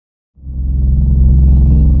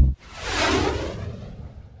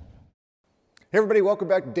Hey everybody, welcome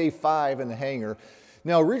back to day 5 in the hangar.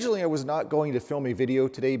 Now originally I was not going to film a video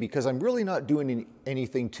today because I'm really not doing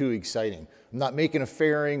anything too exciting. I'm not making a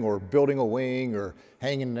fairing or building a wing or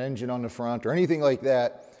hanging an engine on the front or anything like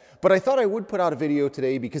that. But I thought I would put out a video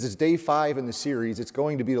today because it's day 5 in the series. It's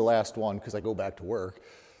going to be the last one because I go back to work.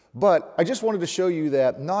 But I just wanted to show you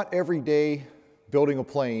that not every day building a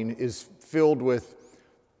plane is filled with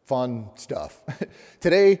fun stuff.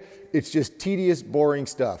 Today, it's just tedious, boring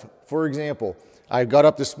stuff. For example, I got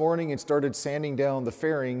up this morning and started sanding down the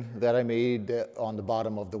fairing that I made on the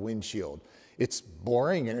bottom of the windshield. It's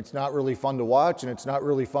boring and it's not really fun to watch and it's not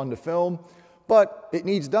really fun to film, but it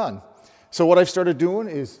needs done. So what I've started doing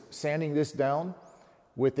is sanding this down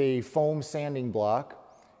with a foam sanding block.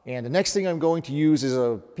 And the next thing I'm going to use is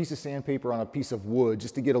a piece of sandpaper on a piece of wood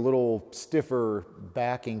just to get a little stiffer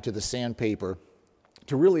backing to the sandpaper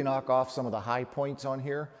to really knock off some of the high points on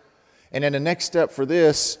here. And then the next step for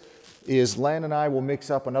this is Len and I will mix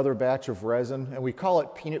up another batch of resin, and we call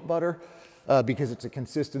it peanut butter because it's a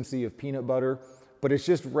consistency of peanut butter, but it's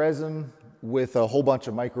just resin with a whole bunch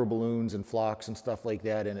of micro balloons and flocks and stuff like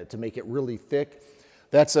that in it to make it really thick.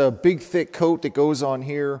 That's a big thick coat that goes on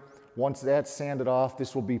here. Once that's sanded off,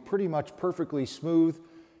 this will be pretty much perfectly smooth,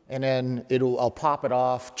 and then I'll pop it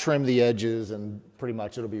off, trim the edges, and pretty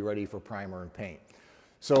much it'll be ready for primer and paint.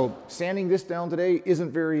 So sanding this down today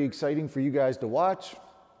isn't very exciting for you guys to watch,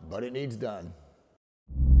 but it needs done.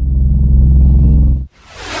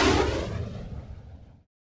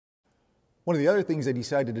 One of the other things I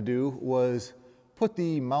decided to do was put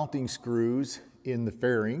the mounting screws in the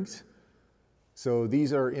fairings. So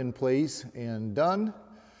these are in place and done.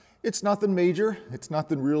 It's nothing major, it's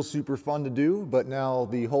nothing real super fun to do, but now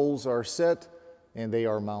the holes are set and they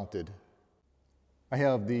are mounted. I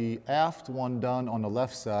have the aft one done on the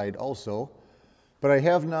left side also, but I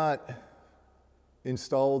have not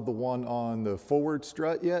installed the one on the forward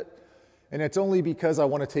strut yet. And it's only because I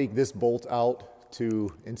want to take this bolt out to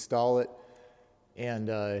install it. And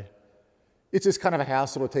it's just kind of a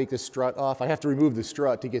hassle to take this strut off. I have to remove the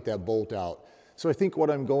strut to get that bolt out. So I think what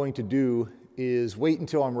I'm going to do is wait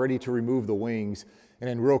until I'm ready to remove the wings. And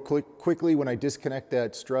then real quickly when I disconnect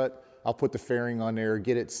that strut, I'll put the fairing on there,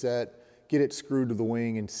 get it set, get it screwed to the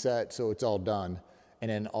wing and set so it's all done, and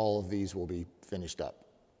then all of these will be finished up.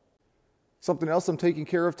 Something else I'm taking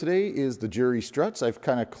care of today is the jury struts. I've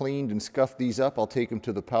kind of cleaned and scuffed these up. I'll take them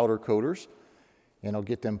to the powder coaters and I'll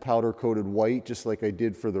get them powder coated white just like I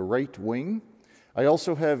did for the right wing. I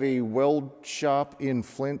also have a weld shop in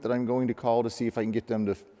Flint that I'm going to call to see if I can get them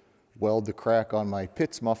to weld the crack on my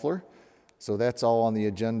Pitts muffler. So that's all on the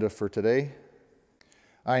agenda for today.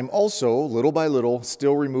 I'm also, little by little,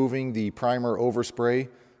 still removing the primer overspray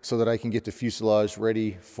so that I can get the fuselage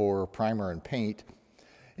ready for primer and paint.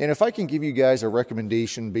 And if I can give you guys a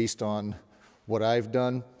recommendation based on what I've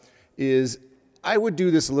done, is I would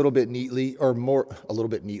do this a little bit neatly, or more, a little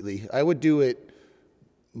bit neatly. I would do it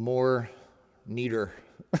more neater.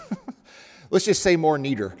 Let's just say more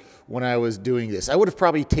neater when I was doing this. I would have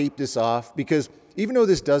probably taped this off because even though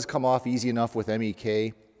this does come off easy enough with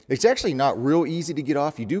MEK, it's actually not real easy to get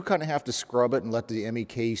off. You do kind of have to scrub it and let the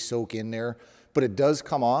MEK soak in there, but it does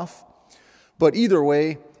come off. But either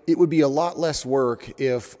way, it would be a lot less work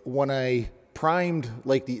if when I primed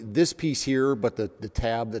like this piece here, but the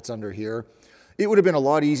tab that's under here, it would have been a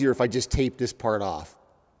lot easier if I just taped this part off.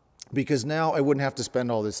 Because now I wouldn't have to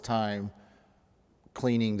spend all this time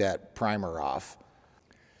cleaning that primer off.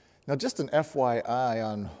 Now just an FYI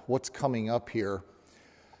on what's coming up here.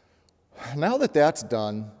 Now that that's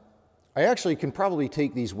done, I actually can probably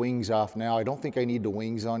take these wings off now. I don't think I need the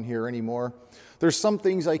wings on here anymore. There's some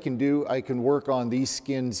things I can do. I can work on these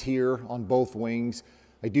skins here on both wings.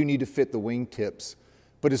 I do need to fit the wing tips.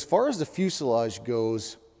 But as far as the fuselage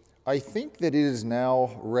goes, I think that it is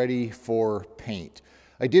now ready for paint.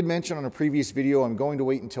 I did mention on a previous video I'm going to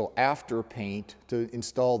wait until after paint to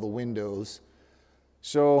install the windows.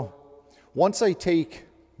 So once I take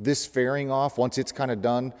this fairing off, once it's kind of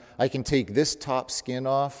done, I can take this top skin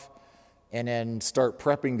off and then start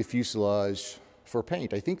prepping the fuselage for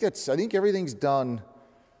paint. I think everything's done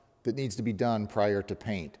that needs to be done prior to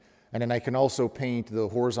paint. And then I can also paint the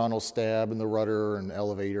horizontal stab and the rudder and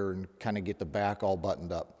elevator and kind of get the back all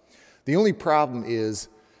buttoned up. The only problem is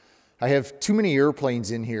I have too many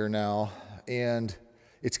airplanes in here now, and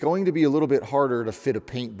it's going to be a little bit harder to fit a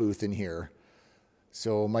paint booth in here.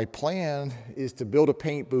 So my plan is to build a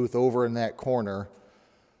paint booth over in that corner.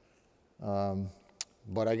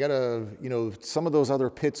 But I gotta, some of those other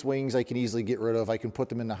Pitts wings I can easily get rid of. I can put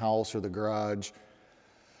them in the house or the garage.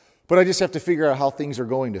 But I just have to figure out how things are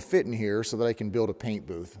going to fit in here so that I can build a paint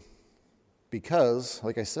booth. because,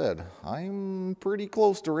 like I said, I'm pretty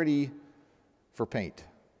close to ready for paint.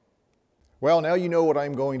 Well, now you know what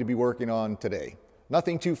I'm going to be working on today.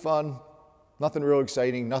 Nothing too fun, nothing real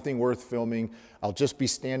exciting, nothing worth filming. I'll just be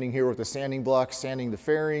standing here with a sanding block, sanding the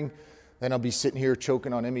fairing. Then I'll be sitting here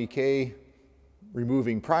choking on MEK,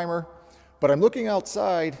 removing primer. But I'm looking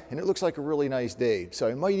outside and it looks like a really nice day. So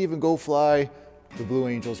I might even go fly the Blue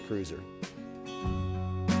Angels cruiser.